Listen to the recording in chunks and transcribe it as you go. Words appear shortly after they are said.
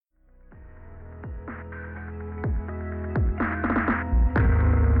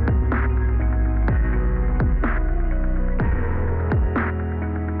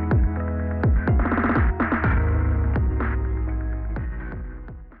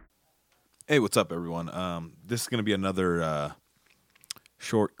Hey, what's up, everyone? This is gonna be another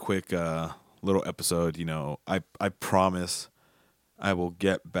short, quick little episode. I promise I will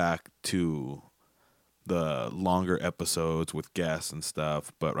get back to the longer episodes with guests and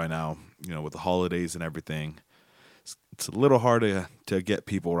stuff. But right now, with the holidays and everything, it's a little hard to get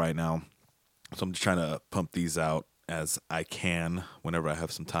people right now. So I'm just trying to pump these out as I can whenever I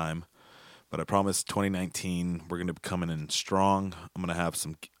have some time. But I promise 2019 we're gonna be coming in strong. I'm gonna have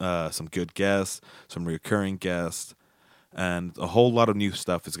some good guests, some recurring guests, and a whole lot of new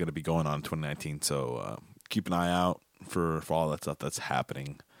stuff is gonna be going on in 2019. So keep an eye out for all that stuff that's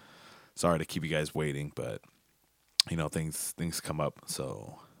happening. Sorry to keep you guys waiting, but things come up.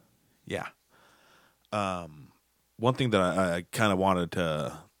 So yeah. One thing that I kind of wanted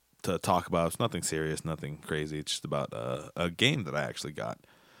to talk about. It's nothing serious, nothing crazy. It's just about a game that I actually got.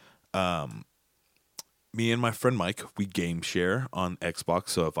 Me and my friend Mike, we game share on Xbox.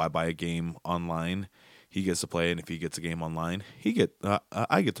 So if I buy a game online, he gets to play it, and if he gets a game online,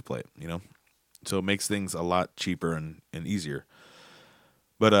 I get to play it. So it makes things a lot cheaper and easier.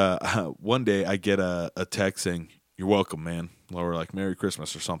 But one day I get a text saying, "You're welcome, man," or like "Merry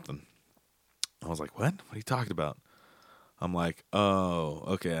Christmas" or something. I was like, "What? What are you talking about?" I'm like, "Oh,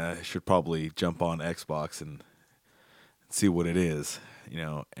 okay. I should probably jump on Xbox and see what it is."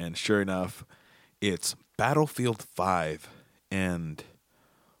 And sure enough, it's Battlefield 5, and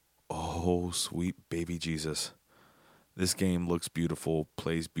oh, sweet baby Jesus. This game looks beautiful,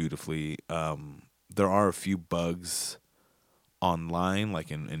 plays beautifully. There are a few bugs online,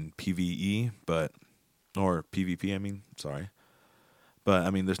 like in PvE, or PvP, I mean, sorry. But,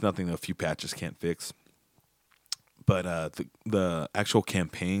 I mean, there's nothing a few patches can't fix. But the actual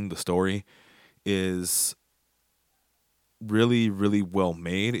campaign, the story, is really, really well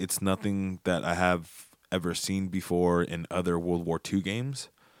made. It's nothing that I have ever seen before in other World War II games.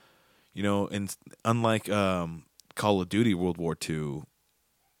 And unlike Call of Duty World War II,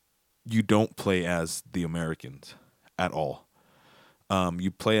 you don't play as the Americans at all.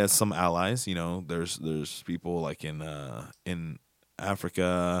 You play as some allies. There's people like in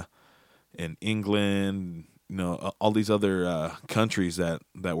Africa, in England. All these other countries that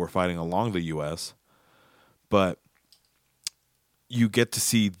were fighting along the U.S. But you get to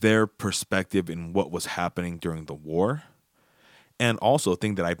see their perspective in what was happening during the war. And also, a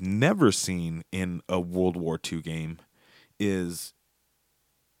thing that I've never seen in a World War II game is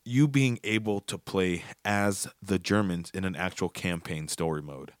you being able to play as the Germans in an actual campaign story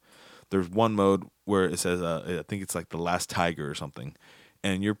mode. There's one mode where it says, I think it's like the Last Tiger or something,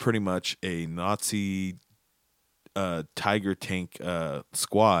 and you're pretty much a Nazi tiger tank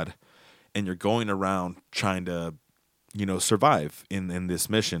squad, and you're going around trying to survive in this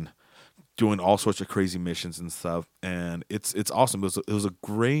mission, doing all sorts of crazy missions and stuff, and it's awesome. It was a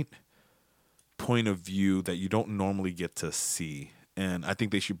great point of view that you don't normally get to see, and I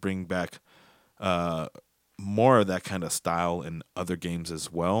think they should bring back more of that kind of style in other games as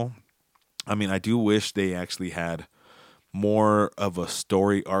well. I mean, I do wish they actually had more of a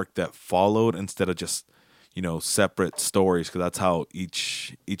story arc that followed instead of just separate stories, because that's how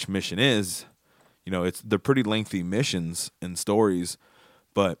each mission is. They're pretty lengthy missions and stories,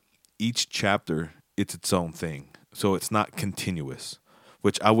 but each chapter it's its own thing. So it's not continuous,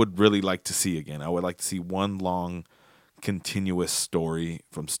 which I would really like to see again. I would like to see one long continuous story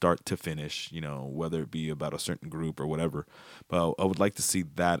from start to finish, whether it be about a certain group or whatever. But I would like to see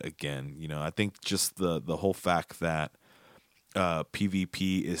that again. I think just the whole fact that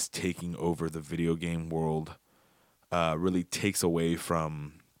PvP is taking over the video game world really takes away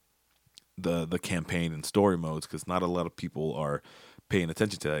from the campaign and story modes, because not a lot of people are paying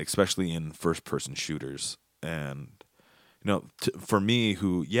attention to that, especially in first person shooters. And for me,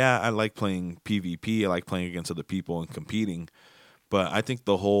 I like playing PvP, I like playing against other people and competing, but I think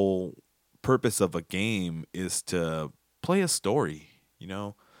the whole purpose of a game is to play a story.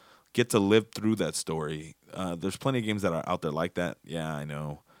 Get to live through that story. There's plenty of games that are out there like that. Yeah, I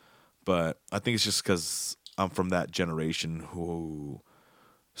know, but I think it's just because I'm from that generation who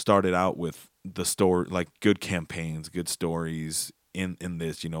started out with the story, like good campaigns, good stories in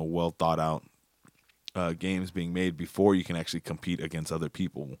this, well thought out games being made before you can actually compete against other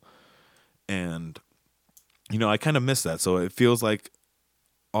people. And I kind of miss that. So it feels like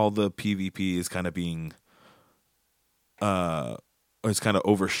all the PvP is kind of being it's kind of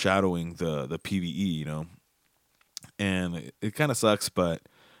overshadowing the PvE, and it kind of sucks, but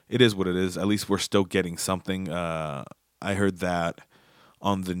it is what it is. At least we're still getting something. I heard that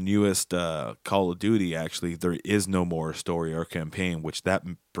on the newest Call of Duty, actually, there is no more story or campaign, which that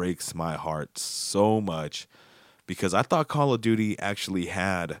breaks my heart so much, because I thought Call of Duty actually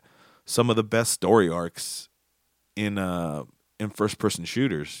had some of the best story arcs in first person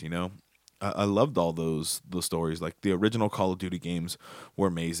shooters. I loved all those stories. Like the original Call of Duty games were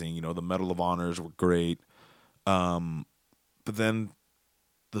amazing. The Medal of Honors were great. But then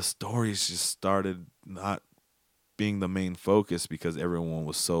the stories just started not being the main focus because everyone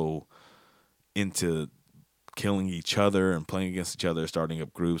was so into killing each other and playing against each other, starting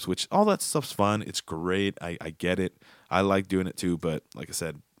up groups, which all that stuff's fun. It's great. I get it. I like doing it too. But like I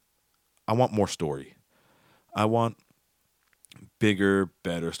said, I want more story. I want bigger,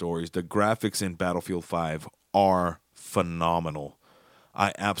 better stories. The graphics in Battlefield 5 are phenomenal.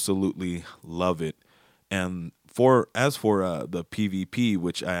 I absolutely love it. And for the PvP,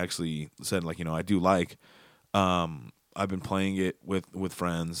 which I actually said I do like, I've been playing it with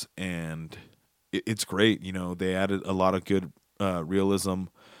friends, and it's great. They added a lot of good realism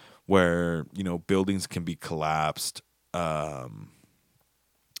where buildings can be collapsed.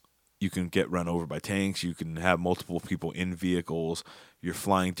 You can get run over by tanks. You can have multiple people in vehicles. You're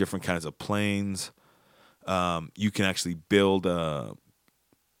flying different kinds of planes. You can actually build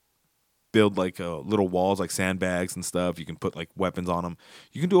like little walls, like sandbags and stuff. You can put like weapons on them.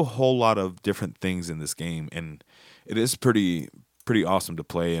 You can do a whole lot of different things in this game, and it is pretty awesome to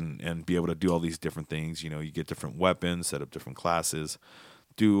play and be able to do all these different things. You get different weapons, set up different classes,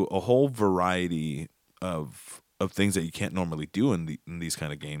 do a whole variety of things that you can't normally do in these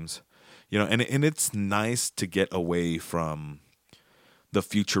kind of games. And it's nice to get away from the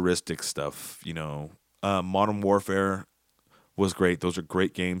futuristic stuff. Modern Warfare was great. Those are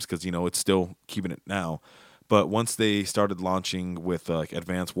great games because it's still keeping it now. But once they started launching with like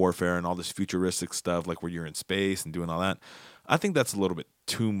Advanced Warfare and all this futuristic stuff, like where you're in space and doing all that, I think that's a little bit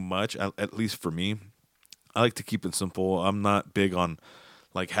too much. At least for me, I like to keep it simple. I'm not big on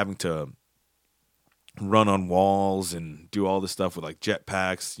like having to run on walls and do all this stuff with like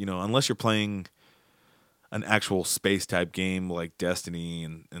jetpacks. Unless you're playing an actual space type game like Destiny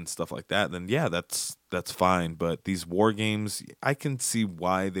and stuff like that, then yeah, that's fine. But these war games, I can see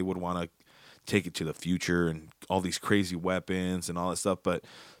why they would want to take it to the future and all these crazy weapons and all that stuff. But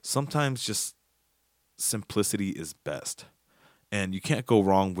sometimes just simplicity is best. And you can't go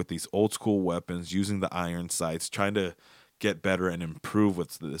wrong with these old school weapons, using the iron sights, trying to get better and improve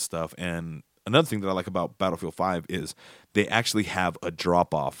with this stuff. And another thing that I like about Battlefield 5 is they actually have a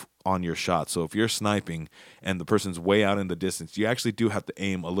drop off on your shot. So if you're sniping and the person's way out in the distance, you actually do have to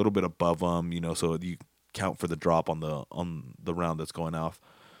aim a little bit above them, so you count for the drop on the round that's going off,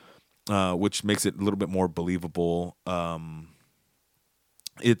 which makes it a little bit more believable.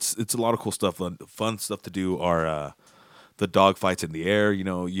 It's a lot of cool stuff. Fun stuff to do are the dogfights in the air.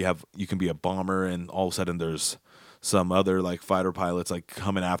 You can be a bomber, and all of a sudden there's some other like fighter pilots like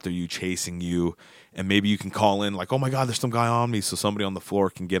coming after you, chasing you, and maybe you can call in like, oh my god, there's some guy on me, so somebody on the floor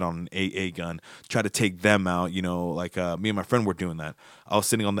can get on an AA gun, try to take them out. Like me and my friend were doing that. I was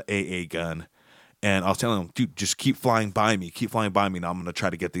sitting on the AA gun, and I was telling him, dude, just keep flying by me, now I'm gonna try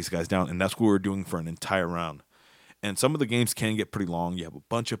to get these guys down. And that's what we were doing for an entire round. And some of the games can get pretty long. You have a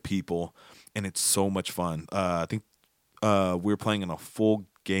bunch of people, and it's so much fun. I think we were playing in a full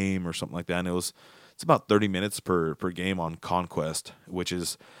game or something like that, and it's about 30 minutes per game on Conquest, which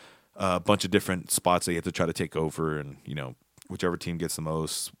is a bunch of different spots that you have to try to take over, and whichever team gets the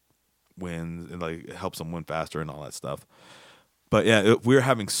most wins, and like it helps them win faster and all that stuff. But yeah, we were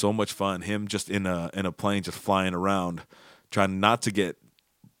having so much fun. Him just in a plane, just flying around, trying not to get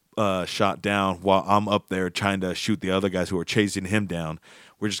shot down, while I'm up there trying to shoot the other guys who are chasing him down.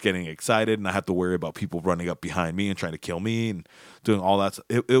 We're just getting excited, and I have to worry about people running up behind me and trying to kill me and doing all that.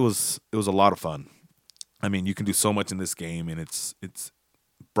 It was a lot of fun. I mean, you can do so much in this game, and it's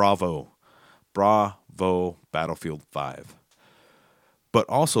bravo Battlefield 5. But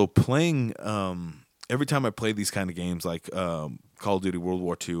also playing every time I play these kind of games like Call of Duty World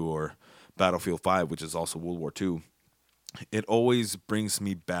War II or Battlefield 5, which is also World War II, it always brings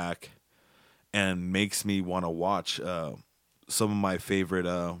me back and makes me want to watch some of my favorite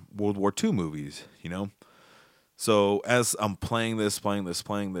World War II movies, So as I'm playing this,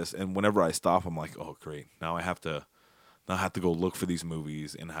 and whenever I stop, I'm like, oh, great. Now I have to go look for these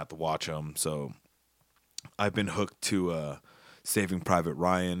movies and I have to watch them. So I've been hooked to Saving Private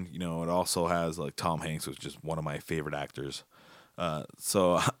Ryan. It also has like Tom Hanks, which is one of my favorite actors.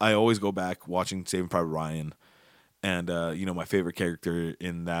 So I always go back watching Saving Private Ryan. And, my favorite character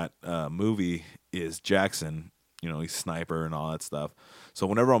in that movie is Jackson. He's sniper and all that stuff. So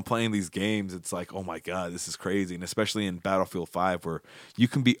whenever I'm playing these games, it's like, oh my God, this is crazy. And especially in Battlefield 5, where you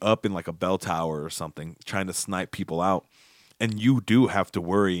can be up in like a bell tower or something trying to snipe people out. And you do have to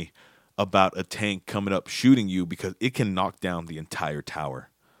worry about a tank coming up shooting you because it can knock down the entire tower.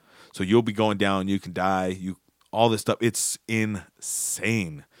 So you'll be going down, you can die, all this stuff. It's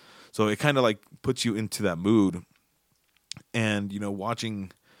insane. So it kind of like puts you into that mood. And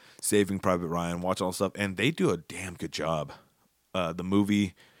watching Saving Private Ryan, watch all this stuff, and they do a damn good job. The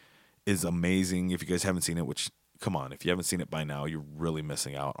movie is amazing. If you guys haven't seen it, which come on, if you haven't seen it by now, you're really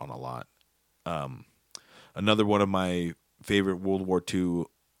missing out on a lot. Another one of my favorite World War II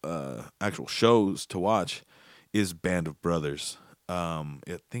actual shows to watch is Band of Brothers.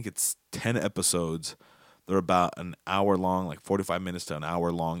 I think it's 10 episodes. They're about an hour long, like 45 minutes to an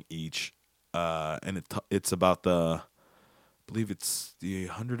hour long each. And it's about I believe it's the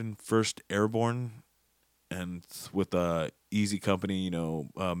 101st Airborne, and it's with Easy Company,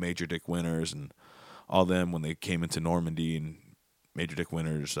 Major Dick Winters and all them when they came into Normandy, and Major Dick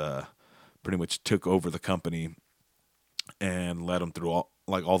Winters pretty much took over the company and led them through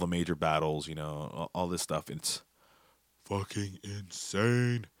all the major battles, all this stuff. It's fucking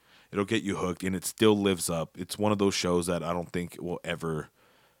insane. It'll get you hooked, and it still lives up. It's one of those shows that I don't think will ever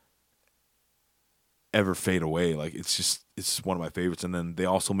fade away. Like it's one of my favorites. And then they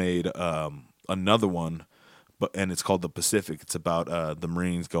also made another one, and it's called The Pacific. It's about the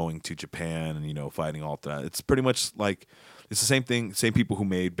Marines going to Japan and fighting all that. It's pretty much like it's the same thing, same people who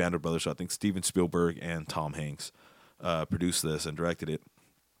made Band of Brothers. So I think Steven Spielberg and Tom Hanks produced this and directed it.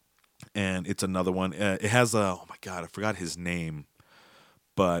 And it's another one. It has oh my god, I forgot his name,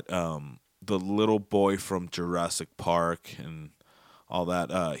 but the little boy from Jurassic Park and all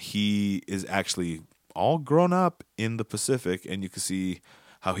that. He is actually all grown up in the Pacific, and you can see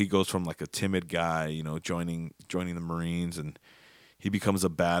how he goes from like a timid guy, joining the Marines, and he becomes a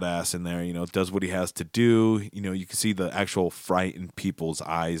badass in there. Does what he has to do. You can see the actual fright in people's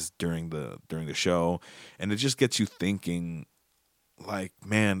eyes during the show, and it just gets you thinking, like,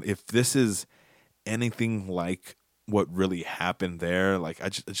 man, if this is anything like what really happened there, like I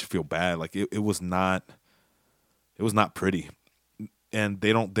just feel bad. Like it was not pretty. And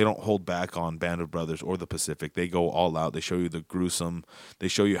they don't hold back on Band of Brothers or the Pacific. They go all out. They show you the gruesome. They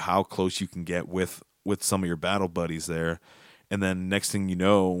show you how close you can get with some of your battle buddies there. And then next thing you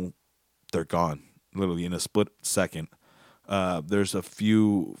know, they're gone, literally in a split second. There's a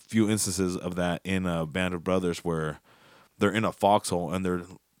few instances of that in Band of Brothers where they're in a foxhole, and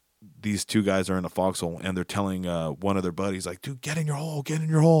these two guys are in a foxhole, and they're telling one of their buddies, like, dude, get in your hole, get in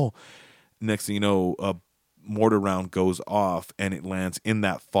your hole. Next thing you know, a mortar round goes off, and it lands in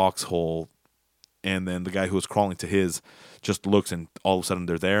that foxhole, and then the guy who was crawling to his just looks, and all of a sudden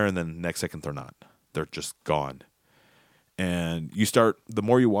they're there, and then next second they're not. They're just gone. And the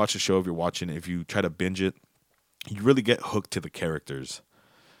more you watch the show, if you try to binge it, you really get hooked to the characters.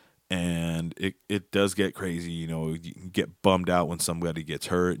 And it does get crazy. You get bummed out when somebody gets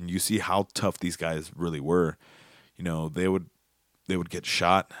hurt, and you see how tough these guys really were. They would get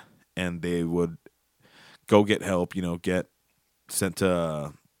shot, and they would go get help, get sent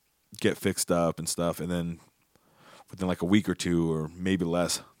to get fixed up and stuff. And then within like a week or two, or maybe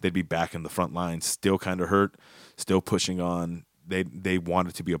less, they'd be back in the front lines, still kind of hurt, still pushing on. They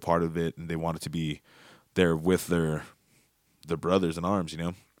wanted to be a part of it, and they wanted to be there with their brothers in arms,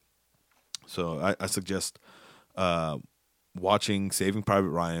 So I suggest watching Saving Private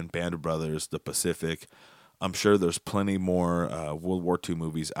Ryan, Band of Brothers, The Pacific. I'm sure there's plenty more World War II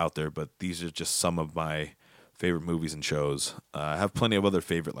movies out there, but these are just some of my favorite movies and shows. I have plenty of other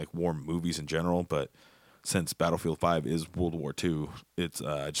favorite like war movies in general, but since Battlefield 5 is World War II, it's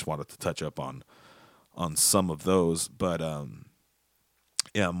I just wanted to touch up on some of those. But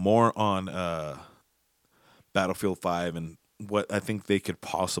more on Battlefield 5 and what I think they could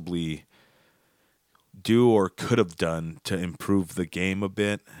possibly do or could have done to improve the game a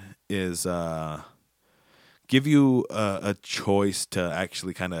bit is give you a choice to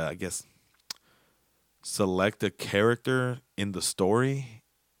actually kind of, I guess, select a character in the story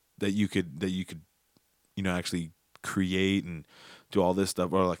that you could actually create and do all this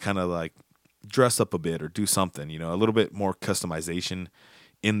stuff, or like kind of like dress up a bit or do something, a little bit more customization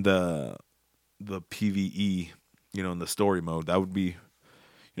in the PvE, in the story mode. That would be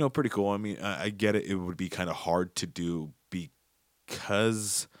pretty cool. I mean, I get it. It would be kind of hard to do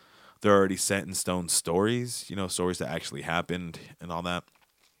because they're already set in stone stories, stories that actually happened and all that.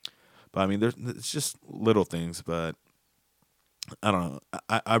 But I mean, it's just little things, but I don't know.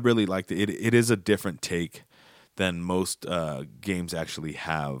 I really liked it. It is a different take than most games actually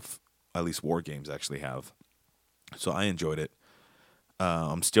have, at least war games actually have. So I enjoyed it.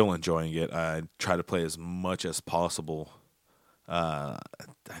 I'm still enjoying it. I try to play as much as possible. I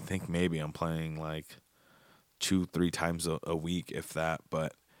think maybe I'm playing like 2-3 times a week, if that.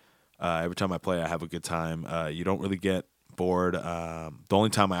 But every time I play, I have a good time. You don't really get bored. The only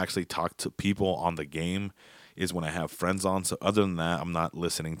time I actually talk to people on the game is when I have friends on. So other than that, I'm not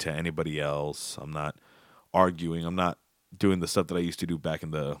listening to anybody else. I'm not arguing. I'm not doing the stuff that I used to do back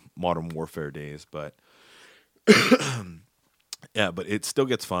in the Modern Warfare days. But yeah, but it still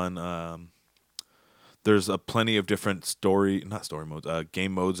gets fun. There's a plenty of different not story modes,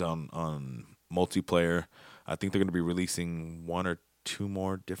 game modes on multiplayer. I think they're going to be releasing one or two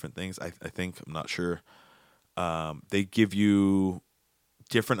more different things. I think, I'm not sure. They give you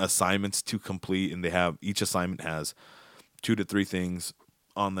different assignments to complete, and each assignment has 2 to 3 things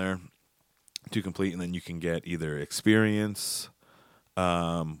on there to complete, and then you can get either experience,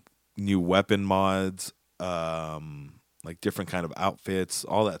 new weapon mods, like different kind of outfits,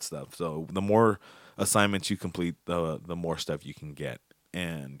 all that stuff. So the more assignments you complete, the more stuff you can get,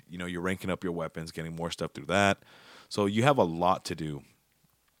 and you're ranking up your weapons, getting more stuff through that. So you have a lot to do,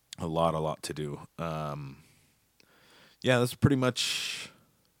 a lot to do. Yeah, that's pretty much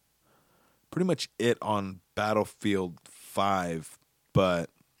it on Battlefield 5. But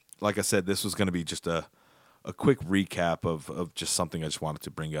like I said, this was going to be just a quick recap of just something I just wanted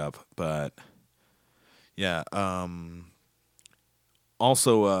to bring up. But yeah,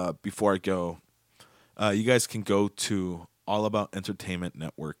 also, before I go, you guys can go to All About Entertainment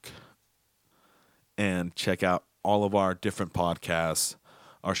Network and check out all of our different podcasts,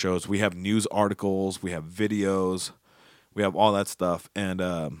 our shows. We have news articles, we have videos, we have all that stuff. And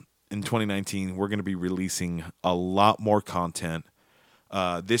in 2019, we're going to be releasing a lot more content.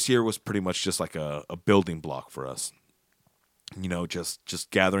 This year was pretty much just like a building block for us.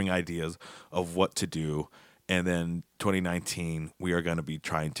 Just gathering ideas of what to do. And then 2019, we are going to be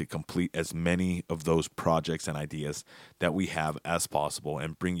trying to complete as many of those projects and ideas that we have as possible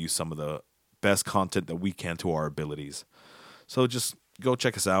and bring you some of the best content that we can to our abilities. So just go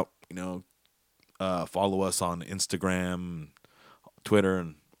check us out. Follow us on Instagram, Twitter,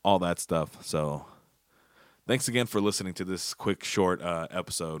 and all that stuff. So thanks again for listening to this quick, short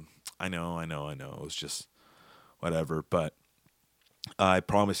episode. I know. It was just whatever. But I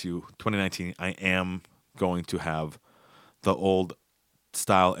promise you, 2019, I am going to have the old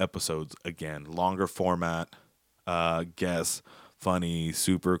style episodes again. Longer format, guess, funny,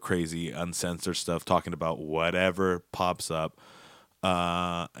 super crazy, uncensored stuff, talking about whatever pops up.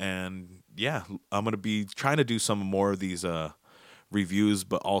 And yeah, I'm going to be trying to do some more of these reviews,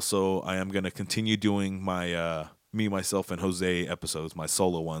 but also I am going to continue doing my me, myself, and Jose episodes, my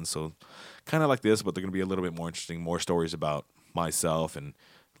solo ones. So kind of like this, but they're going to be a little bit more interesting, more stories about myself and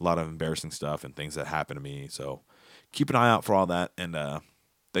a lot of embarrassing stuff and things that happen to me. So keep an eye out for all that. And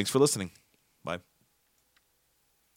thanks for listening. Bye.